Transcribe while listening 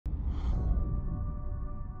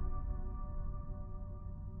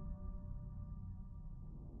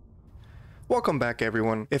Welcome back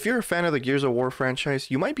everyone. If you're a fan of the Gears of War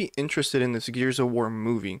franchise, you might be interested in this Gears of War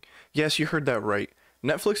movie. Yes, you heard that right.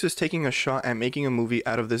 Netflix is taking a shot at making a movie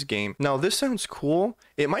out of this game. Now this sounds cool.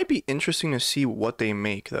 It might be interesting to see what they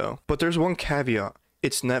make though. But there's one caveat.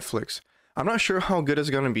 It's Netflix. I'm not sure how good it's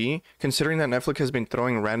going to be, considering that Netflix has been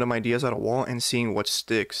throwing random ideas at a wall and seeing what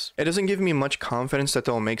sticks. It doesn't give me much confidence that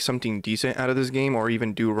they'll make something decent out of this game or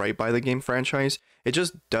even do right by the game franchise. It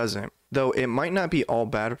just doesn't. Though it might not be all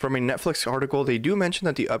bad. From a Netflix article, they do mention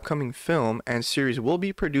that the upcoming film and series will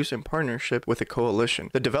be produced in partnership with a coalition,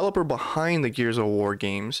 the developer behind the Gears of War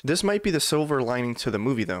games. This might be the silver lining to the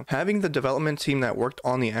movie though. Having the development team that worked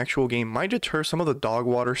on the actual game might deter some of the dog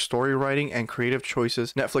water story writing and creative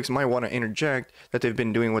choices Netflix might want to interject that they've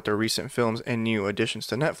been doing with their recent films and new additions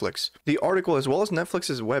to Netflix. The article, as well as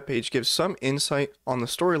Netflix's webpage, gives some insight on the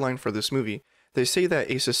storyline for this movie. They say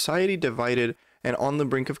that a society divided and on the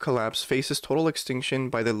brink of collapse faces total extinction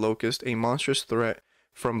by the Locust, a monstrous threat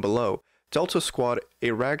from below. Delta Squad,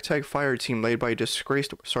 a ragtag fire team led by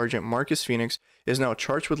disgraced Sergeant Marcus Phoenix, is now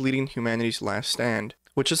charged with leading humanity's last stand.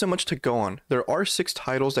 Which isn't much to go on. There are 6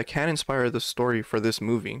 titles that can inspire the story for this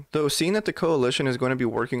movie. Though seeing that the coalition is going to be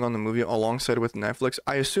working on the movie alongside with Netflix,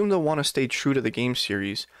 I assume they'll want to stay true to the game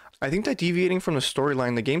series. I think that deviating from the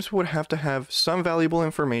storyline, the games would have to have some valuable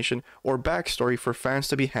information or backstory for fans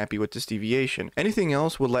to be happy with this deviation. Anything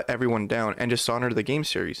else would let everyone down and dishonor the game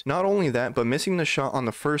series. Not only that, but missing the shot on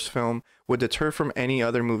the first film would deter from any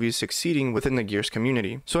other movies succeeding within the Gears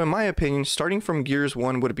community. So in my opinion, starting from Gears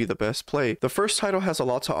 1 would be the best play. The first title has a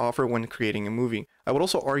lot to offer when creating a movie. I would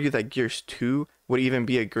also argue that Gears 2 would even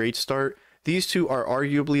be a great start. These two are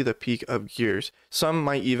arguably the peak of Gears. Some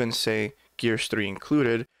might even say Gears 3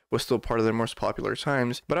 included was still part of their most popular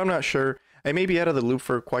times, but I'm not sure. I may be out of the loop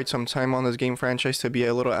for quite some time on this game franchise to be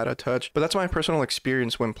a little out of touch, but that's my personal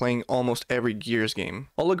experience when playing almost every Gears game.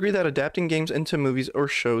 I'll agree that adapting games into movies or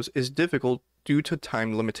shows is difficult due to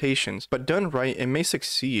time limitations, but done right, it may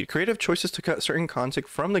succeed. Creative choices to cut certain content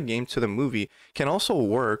from the game to the movie can also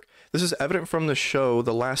work. This is evident from the show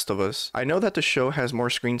The Last of Us. I know that the show has more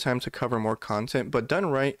screen time to cover more content, but done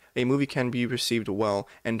right, a movie can be received well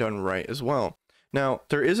and done right as well. Now,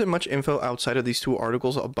 there isn't much info outside of these 2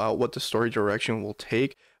 articles about what the story direction will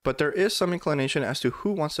take, but there is some inclination as to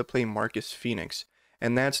who wants to play Marcus Phoenix,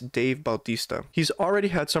 and that's Dave Bautista. He's already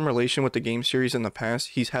had some relation with the game series in the past.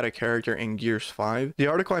 He's had a character in Gears 5. The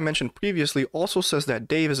article I mentioned previously also says that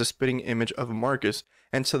Dave is a spitting image of Marcus,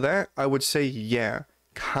 and to that, I would say yeah.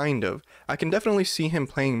 Kind of. I can definitely see him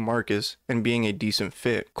playing Marcus and being a decent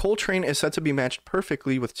fit. Coltrane is said to be matched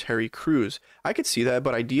perfectly with Terry Crews. I could see that,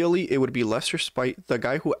 but ideally it would be Lester Spite, the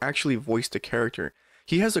guy who actually voiced the character.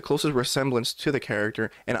 He has the closest resemblance to the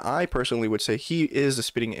character, and I personally would say he is the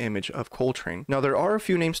spitting image of Coltrane. Now, there are a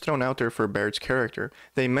few names thrown out there for Baird's character.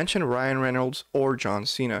 They mention Ryan Reynolds or John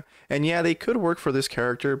Cena, and yeah, they could work for this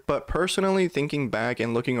character, but personally thinking back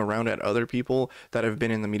and looking around at other people that have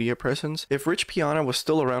been in the media presence, if Rich Piana was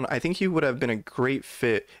still around, I think he would have been a great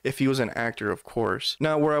fit if he was an actor, of course.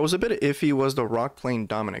 Now, where I was a bit iffy was The Rock playing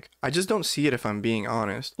Dominic. I just don't see it if I'm being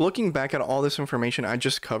honest. Looking back at all this information I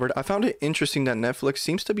just covered, I found it interesting that Netflix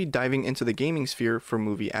seems to be diving into the gaming sphere for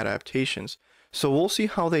movie adaptations. So we'll see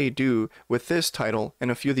how they do with this title and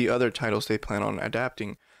a few of the other titles they plan on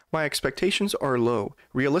adapting. My expectations are low.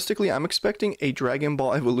 Realistically, I'm expecting a Dragon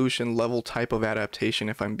Ball Evolution level type of adaptation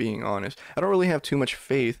if I'm being honest. I don't really have too much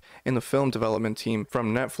faith in the film development team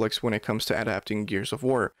from Netflix when it comes to adapting Gears of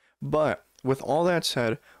War. But with all that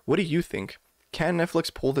said, what do you think? Can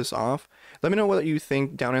Netflix pull this off? Let me know what you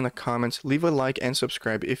think down in the comments. Leave a like and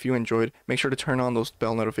subscribe if you enjoyed. Make sure to turn on those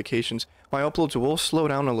bell notifications. My uploads will slow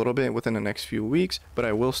down a little bit within the next few weeks, but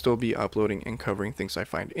I will still be uploading and covering things I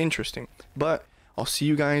find interesting. But I'll see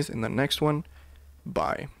you guys in the next one.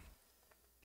 Bye.